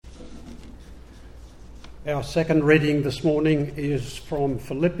Our second reading this morning is from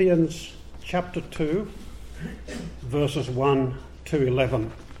Philippians chapter 2, verses 1 to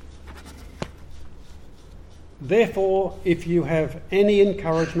 11. Therefore, if you have any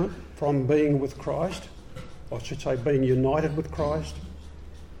encouragement from being with Christ, I should say being united with Christ,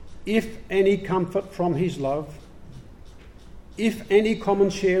 if any comfort from his love, if any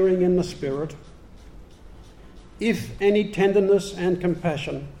common sharing in the Spirit, if any tenderness and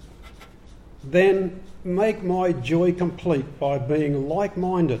compassion, then make my joy complete by being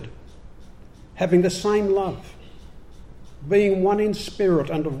like-minded, having the same love, being one in spirit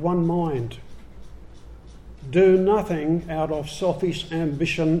and of one mind. Do nothing out of selfish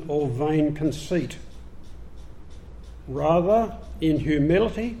ambition or vain conceit. Rather, in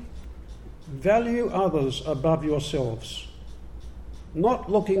humility, value others above yourselves,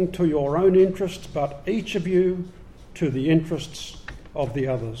 not looking to your own interests, but each of you to the interests of the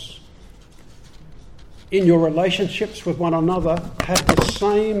others. In your relationships with one another, have the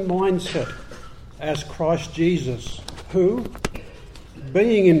same mindset as Christ Jesus, who,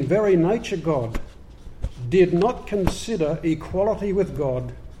 being in very nature God, did not consider equality with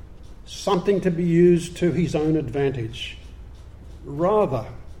God something to be used to his own advantage. Rather,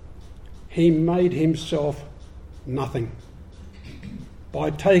 he made himself nothing by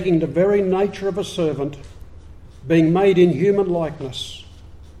taking the very nature of a servant, being made in human likeness,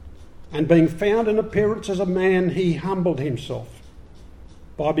 and being found in appearance as a man, he humbled himself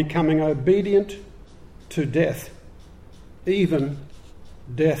by becoming obedient to death, even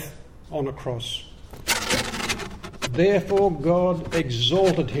death on a cross. Therefore God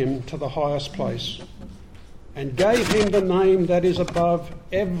exalted him to the highest place and gave him the name that is above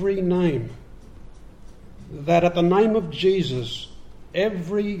every name, that at the name of Jesus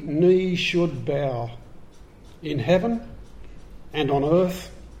every knee should bow, in heaven and on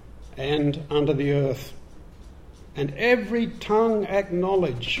earth and under the earth, and every tongue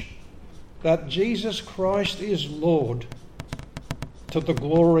acknowledge that Jesus Christ is Lord, to the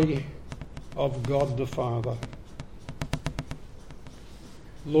glory of God the Father.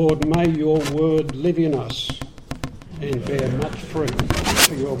 Lord, may your word live in us and bear much fruit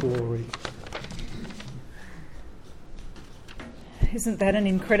for your glory. Isn't that an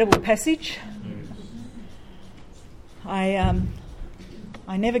incredible passage?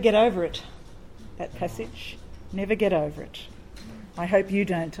 I never get over it, that passage. Never get over it. I hope you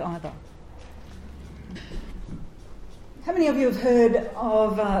don't either. How many of you have heard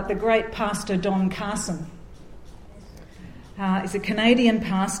of the great pastor Don Carson? He's a Canadian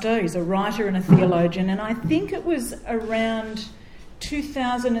pastor, he's a writer and a theologian, and I think it was around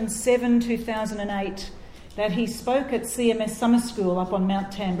 2007, 2008 that he spoke at CMS Summer School up on Mount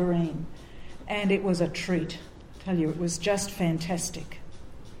Tamborine, and it was a treat. I tell you, it was just fantastic.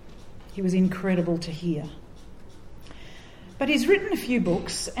 He was incredible to hear. But he's written a few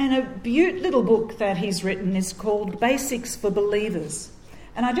books, and a beaut little book that he's written is called Basics for Believers.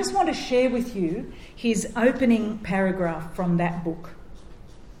 And I just want to share with you his opening paragraph from that book.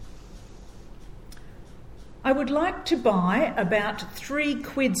 I would like to buy about 3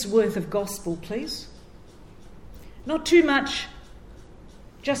 quids worth of gospel, please. Not too much,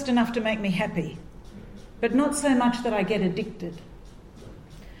 just enough to make me happy, but not so much that I get addicted.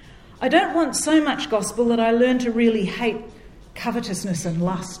 I don't want so much gospel that I learn to really hate covetousness and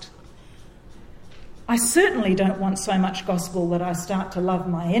lust. I certainly don't want so much gospel that I start to love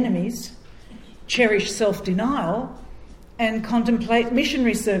my enemies, cherish self-denial, and contemplate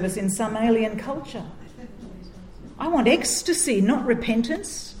missionary service in some alien culture. I want ecstasy, not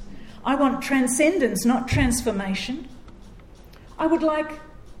repentance. I want transcendence, not transformation. I would like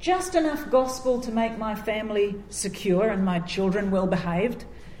just enough gospel to make my family secure and my children well behaved,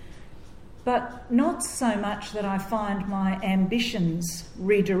 but not so much that I find my ambitions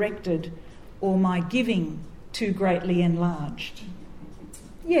redirected or my giving too greatly enlarged.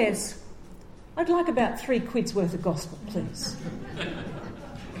 Yes, I'd like about 3 quids worth of gospel, please.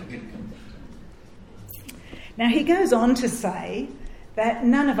 Now, he goes on to say that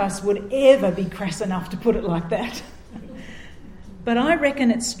none of us would ever be crass enough to put it like that. But I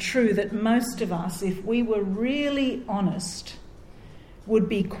reckon it's true that most of us, if we were really honest, would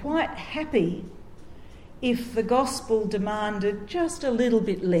be quite happy if the gospel demanded just a little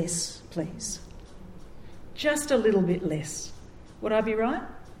bit less, please. Just a little bit less. Would I be right?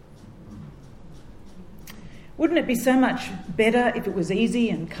 Wouldn't it be so much better if it was easy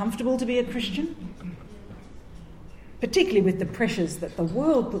and comfortable to be a Christian? Particularly with the pressures that the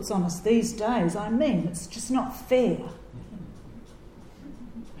world puts on us these days. I mean, it's just not fair.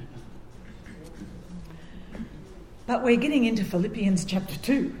 But we're getting into Philippians chapter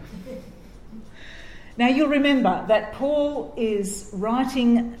 2. Now, you'll remember that Paul is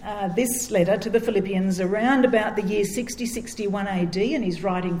writing this letter to the Philippians around about the year 60-61 AD, and he's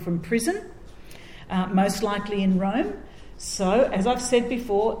writing from prison, most likely in Rome. So, as I've said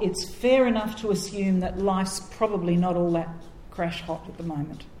before, it's fair enough to assume that life's probably not all that crash hot at the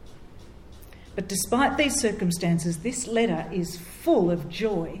moment. But despite these circumstances, this letter is full of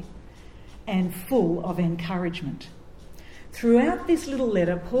joy and full of encouragement. Throughout this little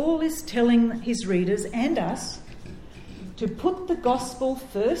letter, Paul is telling his readers and us to put the gospel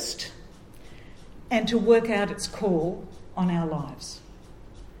first and to work out its call on our lives.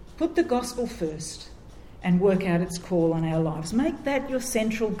 Put the gospel first and work out its call on our lives. Make that your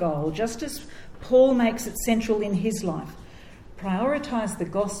central goal, just as Paul makes it central in his life. Prioritise the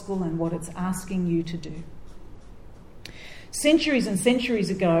gospel and what it's asking you to do. Centuries and centuries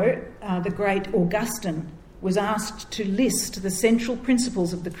ago, the great Augustine was asked to list the central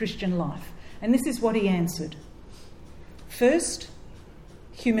principles of the Christian life. And this is what he answered. First,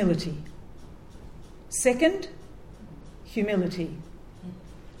 humility. Second, humility.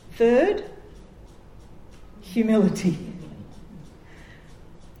 Third, humility.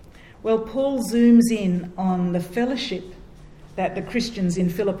 Well, Paul zooms in on the fellowship that the Christians in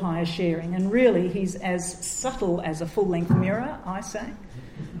Philippi are sharing. And really, he's as subtle as a full-length mirror, I say.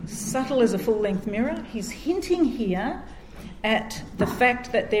 Subtle as a full-length mirror. He's hinting here at the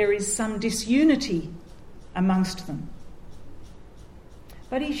fact that there is some disunity amongst them.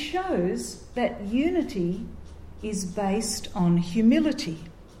 But he shows that unity is based on humility.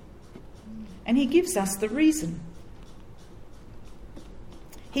 And he gives us the reason.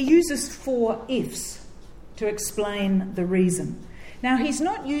 He uses 4 ifs to explain the reason. Now, he's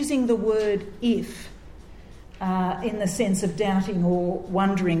not using the word if in the sense of doubting or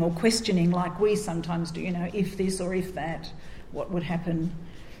wondering or questioning like we sometimes do, if this or if that, what would happen?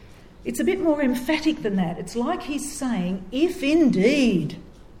 It's a bit more emphatic than that. It's like he's saying, if indeed.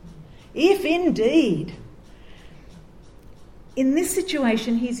 In this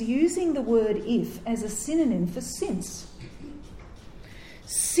situation, he's using the word if as a synonym for since.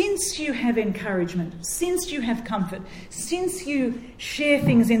 Since you have encouragement, since you have comfort, since you share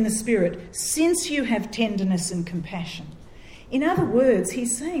things in the Spirit, since you have tenderness and compassion. In other words,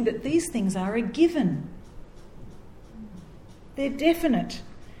 he's saying that these things are a given. They're definite.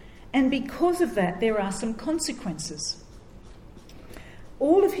 And because of that, there are some consequences.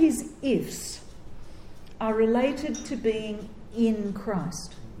 All of his ifs are related to being in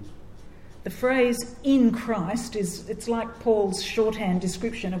Christ. The phrase in Christ it's like Paul's shorthand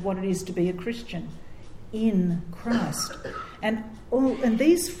description of what it is to be a Christian. In Christ. And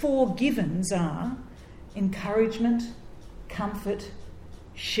these 4 givens are encouragement, comfort,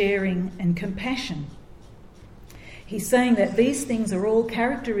 sharing and compassion. He's saying that these things are all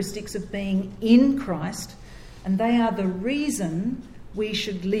characteristics of being in Christ, and they are the reason we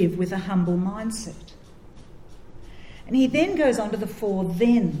should live with a humble mindset. And he then goes on to the 4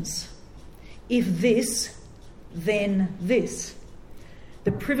 thens. If this, then this.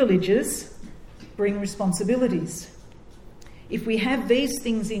 The privileges bring responsibilities. If we have these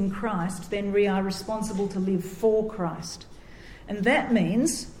things in Christ, then we are responsible to live for Christ. And that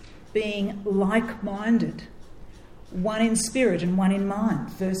means being like-minded, one in spirit and one in mind,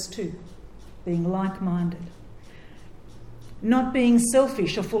 verse 2. Being like-minded. Not being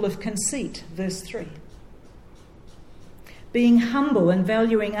selfish or full of conceit, verse 3. Being humble and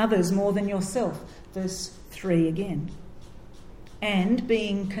valuing others more than yourself, verse 3 again. And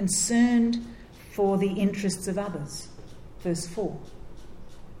being concerned for the interests of others, verse 4.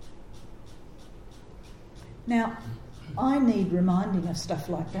 Now, I need reminding of stuff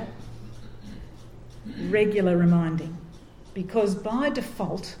like that. Regular reminding. Because by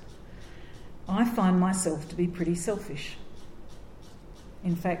default, I find myself to be pretty selfish.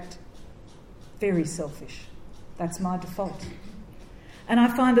 In fact, very selfish. That's my default. And I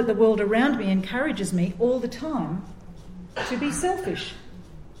find that the world around me encourages me all the time to be selfish,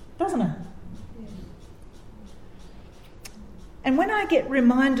 doesn't it? And when I get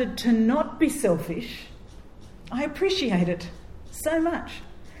reminded to not be selfish, I appreciate it so much.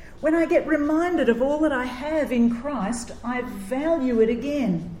 When I get reminded of all that I have in Christ, I value it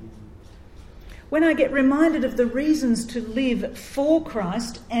again. When I get reminded of the reasons to live for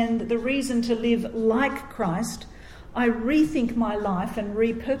Christ and the reason to live like Christ, I rethink my life and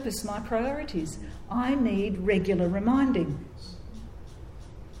repurpose my priorities. I need regular reminding.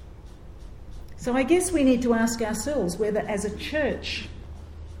 So I guess we need to ask ourselves whether as a church,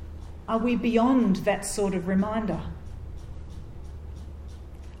 are we beyond that sort of reminder?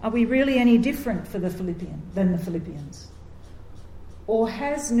 Are we really any different than the Philippians? Or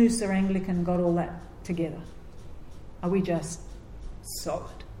has Noosa Anglican got all that together? Are we just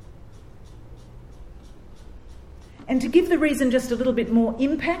solid? And to give the reason just a little bit more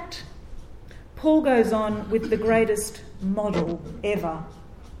impact, Paul goes on with the greatest model ever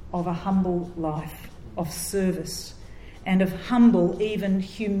of a humble life, of service, and of humble, even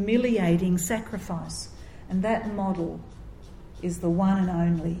humiliating sacrifice. And that model is the one and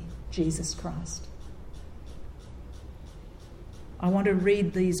only Jesus Christ. I want to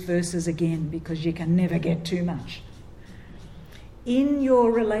read these verses again because you can never get too much. In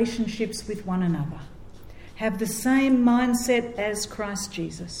your relationships with one another, have the same mindset as Christ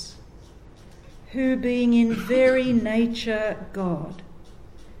Jesus, who, being in very nature God,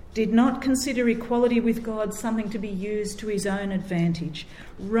 did not consider equality with God something to be used to his own advantage.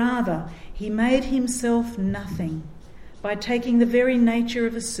 Rather, he made himself nothing by taking the very nature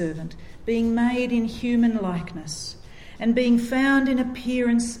of a servant, being made in human likeness, and being found in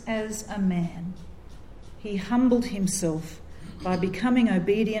appearance as a man. He humbled himself by becoming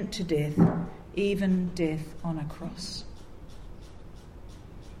obedient to death, even death on a cross.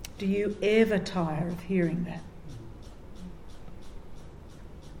 Do you ever tire of hearing that?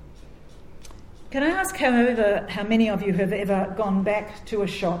 Can I ask, however, how many of you have ever gone back to a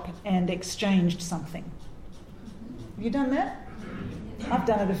shop and exchanged something? Have you done that? I've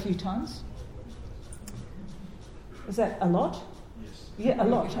done it a few times. Is that a lot? Yes. Yeah, a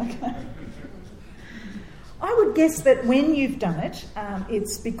lot, okay. I would guess that when you've done it,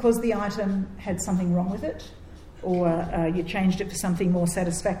 it's because the item had something wrong with it, or you changed it for something more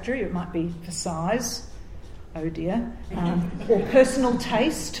satisfactory. It might be for size, oh dear, or personal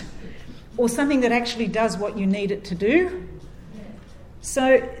taste, or something that actually does what you need it to do.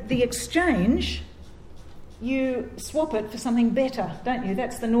 So the exchange, you swap it for something better, don't you?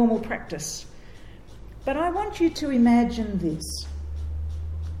 That's the normal practice. But I want you to imagine this.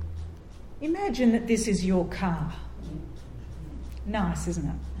 Imagine that this is your car. Nice, isn't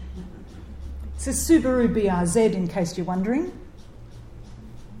it? It's a Subaru BRZ, in case you're wondering.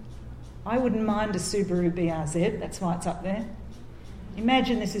 I wouldn't mind a Subaru BRZ, that's why it's up there.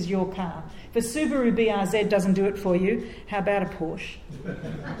 Imagine this is your car. If a Subaru BRZ doesn't do it for you, how about a Porsche?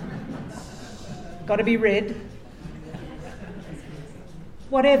 Got to be red.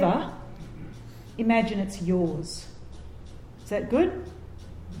 Whatever, imagine it's yours. Is that good?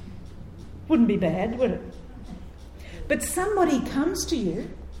 Wouldn't be bad, would it? But somebody comes to you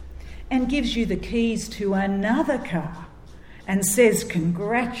and gives you the keys to another car and says,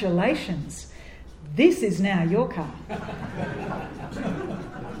 congratulations, this is now your car.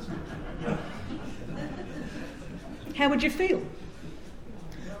 How would you feel?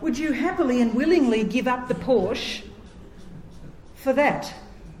 Would you happily and willingly give up the Porsche for that?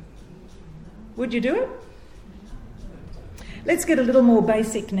 Would you do it? Let's get a little more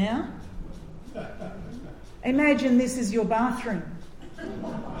basic now. Imagine this is your bathroom.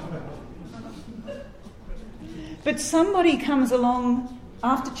 But somebody comes along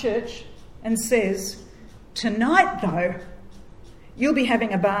after church and says, tonight though, you'll be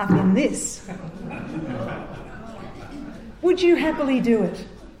having a bath in this. Would you happily do it?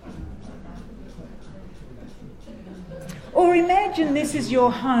 Or imagine this is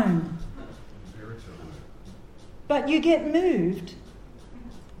your home, but you get moved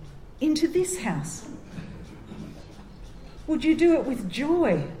into this house. Would you do it with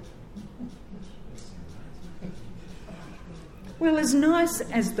joy? Well, as nice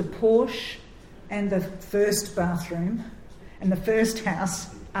as the Porsche and the first bathroom and the first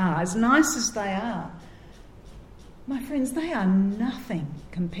house are, as nice as they are, my friends, they are nothing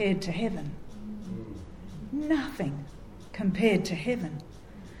compared to heaven. Nothing compared to heaven.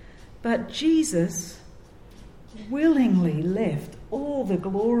 But Jesus willingly left all the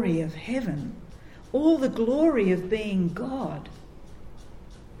glory of heaven, all the glory of being God,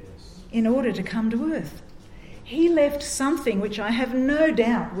 in order to come to earth. He left something which I have no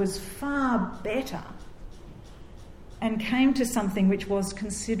doubt was far better and came to something which was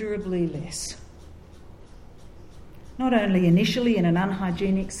considerably less. Not only initially in an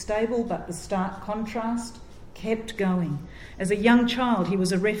unhygienic stable, but the stark contrast kept going. As a young child, he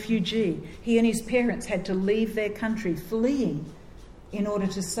was a refugee. He and his parents had to leave their country, fleeing in order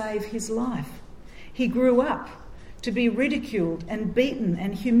to save his life. He grew up to be ridiculed and beaten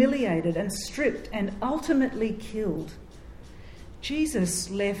and humiliated and stripped and ultimately killed. Jesus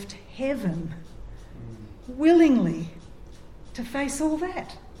left heaven willingly to face all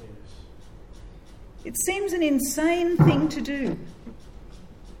that. It seems an insane thing to do.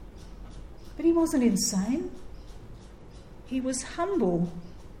 But he wasn't insane. He was humble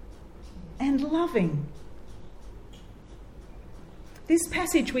and loving. This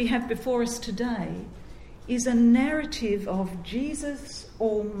passage we have before us today is a narrative of Jesus'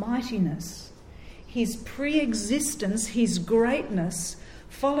 almightiness, his pre-existence, his greatness,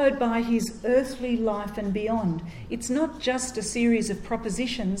 followed by his earthly life and beyond. It's not just a series of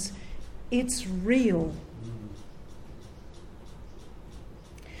propositions, it's real.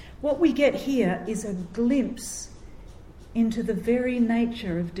 What we get here is a glimpse into the very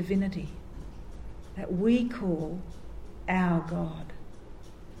nature of divinity that we call our God.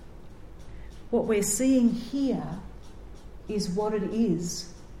 What we're seeing here is what it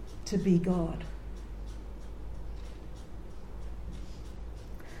is to be God.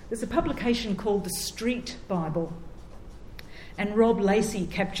 There's a publication called The Street Bible, and Rob Lacey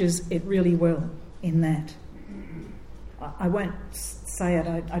captures it really well in that. I won't say it,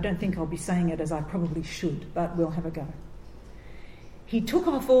 I don't think I'll be saying it as I probably should, but we'll have a go. He took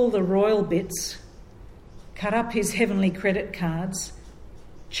off all the royal bits, cut up his heavenly credit cards,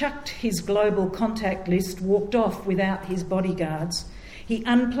 chucked his global contact list, walked off without his bodyguards. He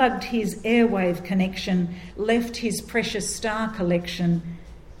unplugged his airwave connection, left his precious star collection.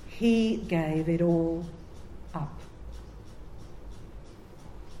 He gave it all up.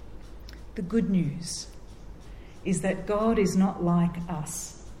 The good news is that God is not like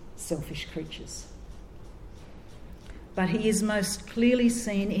us, selfish creatures. But he is most clearly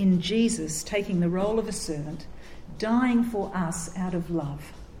seen in Jesus taking the role of a servant, dying for us out of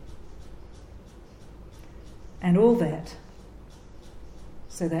love. And all that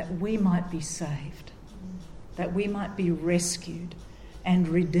so that we might be saved, that we might be rescued and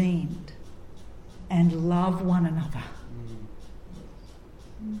redeemed and love one another.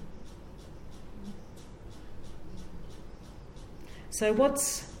 So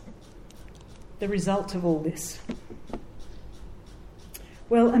what's the result of all this?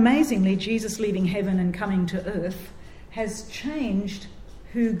 Well, amazingly, Jesus leaving heaven and coming to earth has changed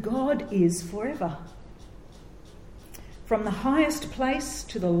who God is forever. From the highest place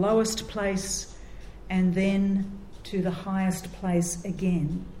to the lowest place, and then to the highest place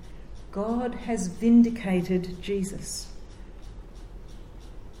again, God has vindicated Jesus.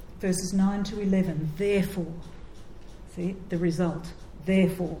 Verses 9 to 11, therefore, see the result,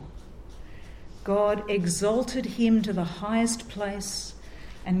 therefore, God exalted him to the highest place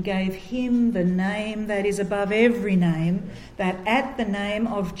and gave him the name that is above every name, that at the name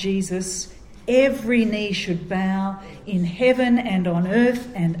of Jesus every knee should bow in heaven and on earth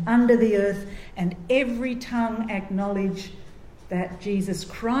and under the earth, and every tongue acknowledge that Jesus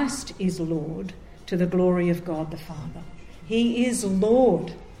Christ is Lord, to the glory of God the Father. He is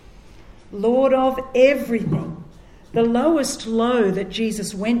Lord, Lord of everything. The lowest low that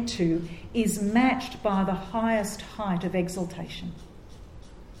Jesus went to is matched by the highest height of exaltation.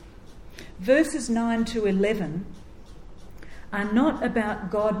 Verses 9 to 11 are not about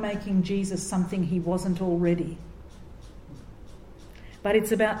God making Jesus something he wasn't already, but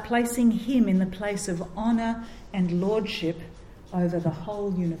it's about placing him in the place of honour and lordship over the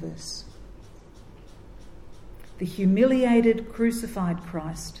whole universe. The humiliated, crucified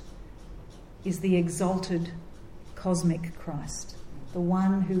Christ is the exalted, cosmic Christ, the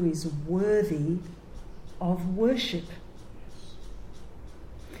one who is worthy of worship.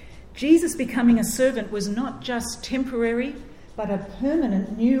 Jesus becoming a servant was not just temporary, but a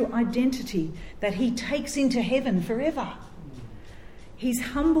permanent new identity that he takes into heaven forever. His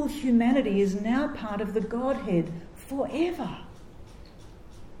humble humanity is now part of the Godhead forever.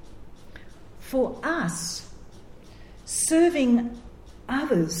 For us, serving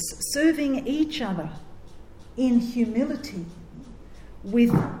others, serving each other in humility,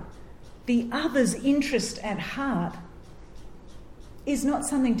 with the other's interest at heart, is not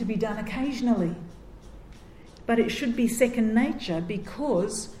something to be done occasionally, but it should be second nature,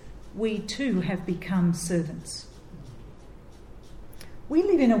 because we too have become servants. We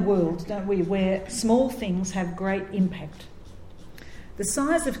live in a world, don't we, where small things have great impact. The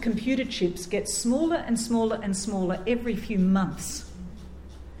size of computer chips gets smaller and smaller and smaller every few months,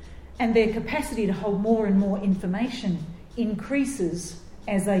 and their capacity to hold more and more information increases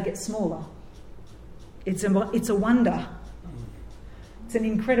as they get smaller. It's a wonder. It's an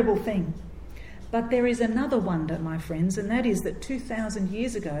incredible thing. But there is another wonder, my friends, and that is that 2,000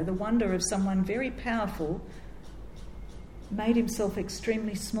 years ago, the wonder of someone very powerful made himself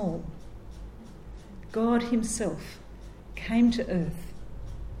extremely small. God himself came to earth,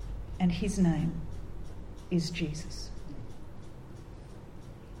 and his name is Jesus.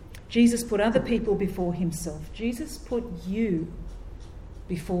 Jesus put other people before himself. Jesus put you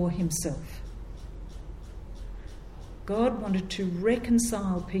before himself. God wanted to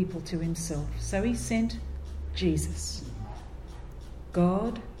reconcile people to himself, so he sent Jesus.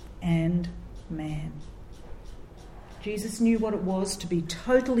 God and man. Jesus knew what it was to be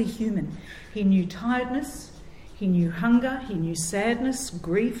totally human. He knew tiredness, he knew hunger, he knew sadness,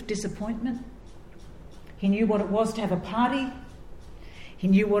 grief, disappointment. He knew what it was to have a party. He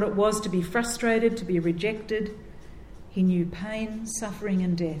knew what it was to be frustrated, to be rejected. He knew pain, suffering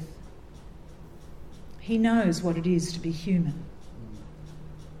and death. He knows what it is to be human.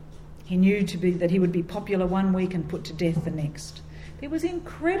 He knew that he would be popular one week and put to death the next. There was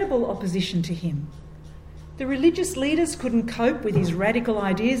incredible opposition to him. The religious leaders couldn't cope with his radical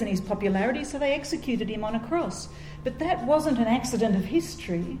ideas and his popularity, so they executed him on a cross. But that wasn't an accident of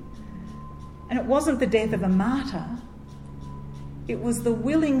history, and it wasn't the death of a martyr. It was the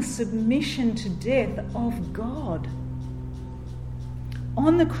willing submission to death of God.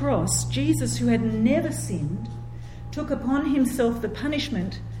 On the cross, Jesus, who had never sinned, took upon himself the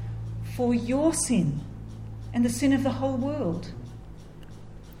punishment for your sin and the sin of the whole world.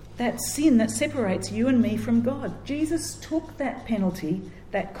 That sin that separates you and me from God. Jesus took that penalty,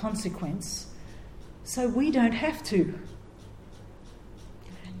 that consequence, so we don't have to.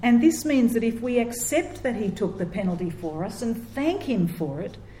 And this means that if we accept that he took the penalty for us and thank him for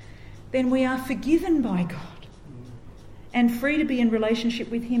it, then we are forgiven by God and free to be in relationship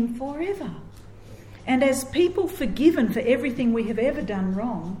with him forever. And as people forgiven for everything we have ever done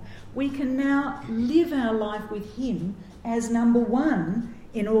wrong, we can now live our life with him as number one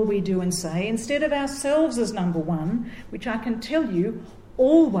in all we do and say, instead of ourselves as number one, which I can tell you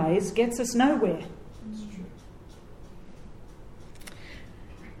always gets us nowhere.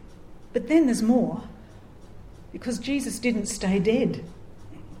 But then there's more, because Jesus didn't stay dead.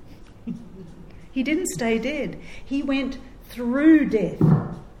 He didn't stay dead. He went through death,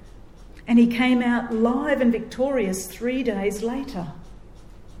 and he came out live and victorious 3 days later.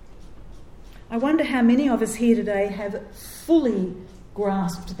 I wonder how many of us here today have fully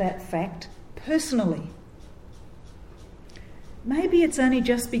grasped that fact personally. Maybe it's only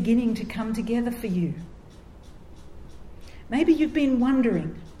just beginning to come together for you. Maybe you've been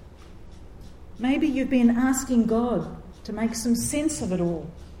wondering. Maybe you've been asking God to make some sense of it all.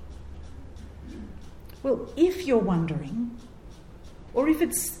 Well, if you're wondering, or if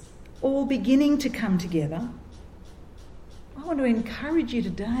it's all beginning to come together, I want to encourage you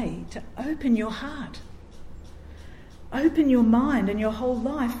today to open your heart. Open your mind and your whole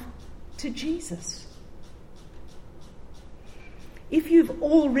life to Jesus. If you've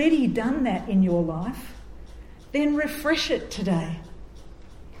already done that in your life, then refresh it today.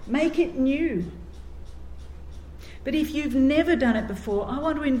 Make it new. But if you've never done it before, I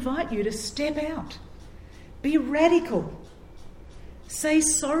want to invite you to step out. Be radical. Say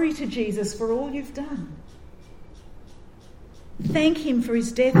sorry to Jesus for all you've done. Thank him for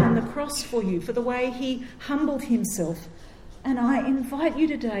his death on the cross for you, for the way he humbled himself. And I invite you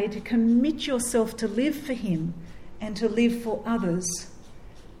today to commit yourself to live for him and to live for others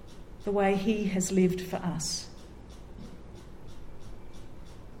the way he has lived for us.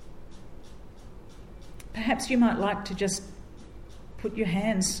 Perhaps you might like to just put your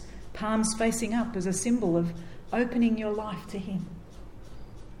hands, palms facing up, as a symbol of opening your life to him.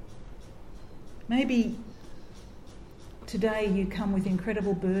 Maybe today you come with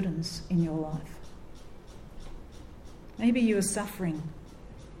incredible burdens in your life. Maybe you are suffering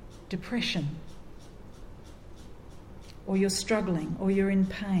depression, or you're struggling, or you're in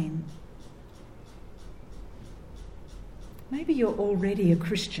pain. Maybe you're already a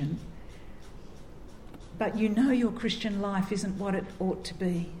Christian, but you know your Christian life isn't what it ought to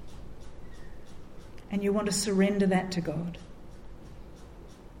be, and you want to surrender that to God.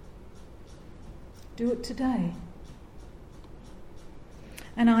 Do it today.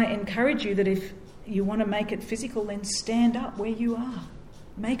 And I encourage you that if you want to make it physical, then stand up where you are.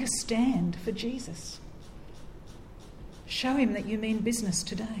 Make a stand for Jesus. Show him that you mean business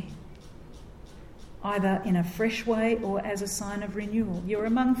today, either in a fresh way or as a sign of renewal. You're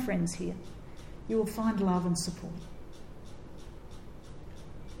among friends here. You will find love and support.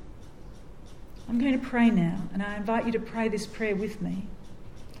 I'm going to pray now, and I invite you to pray this prayer with me.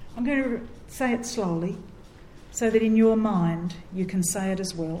 I'm going to say it slowly so that in your mind you can say it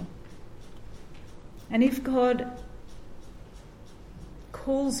as well. And if God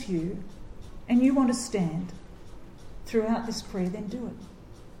calls you and you want to stand throughout this prayer, then do it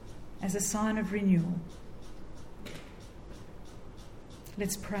as a sign of renewal.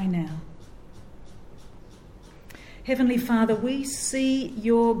 Let's pray now. Heavenly Father, we see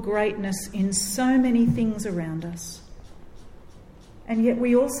your greatness in so many things around us. And yet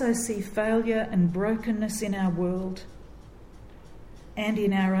we also see failure and brokenness in our world and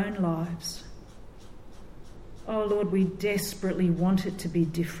in our own lives. Oh Lord, we desperately want it to be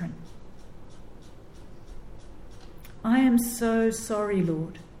different. I am so sorry,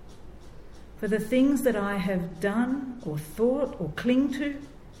 Lord, for the things that I have done or thought or cling to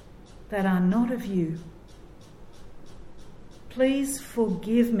that are not of you. Please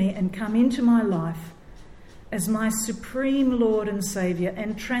forgive me and come into my life as my supreme Lord and Saviour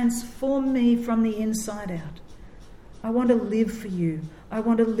and transform me from the inside out. I want to live for you. I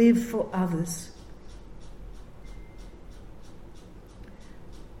want to live for others.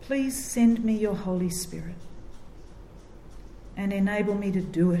 Please send me your Holy Spirit and enable me to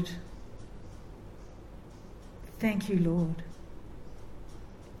do it. Thank you, Lord.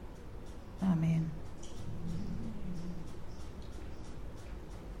 Amen.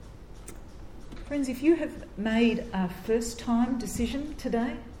 Friends, if you have made a first-time decision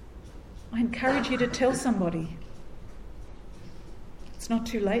today, I encourage you to tell somebody. It's not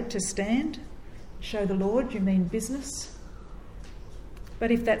too late to stand, show the Lord you mean business. But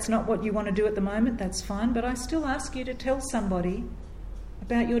if that's not what you want to do at the moment, that's fine. But I still ask you to tell somebody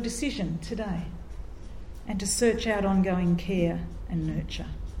about your decision today and to search out ongoing care and nurture.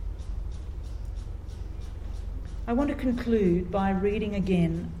 I want to conclude by reading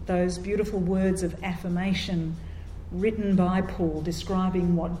again those beautiful words of affirmation written by Paul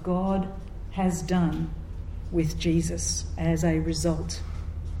describing what God has done with Jesus as a result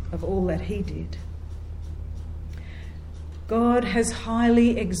of all that he did. God has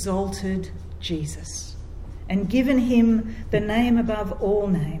highly exalted Jesus and given him the name above all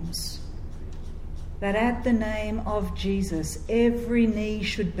names, that at the name of Jesus every knee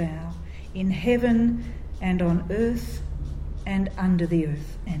should bow in heaven and on earth and under the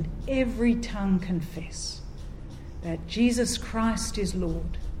earth, and every tongue confess that Jesus Christ is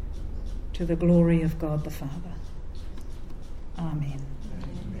Lord, to the glory of God the Father. Amen.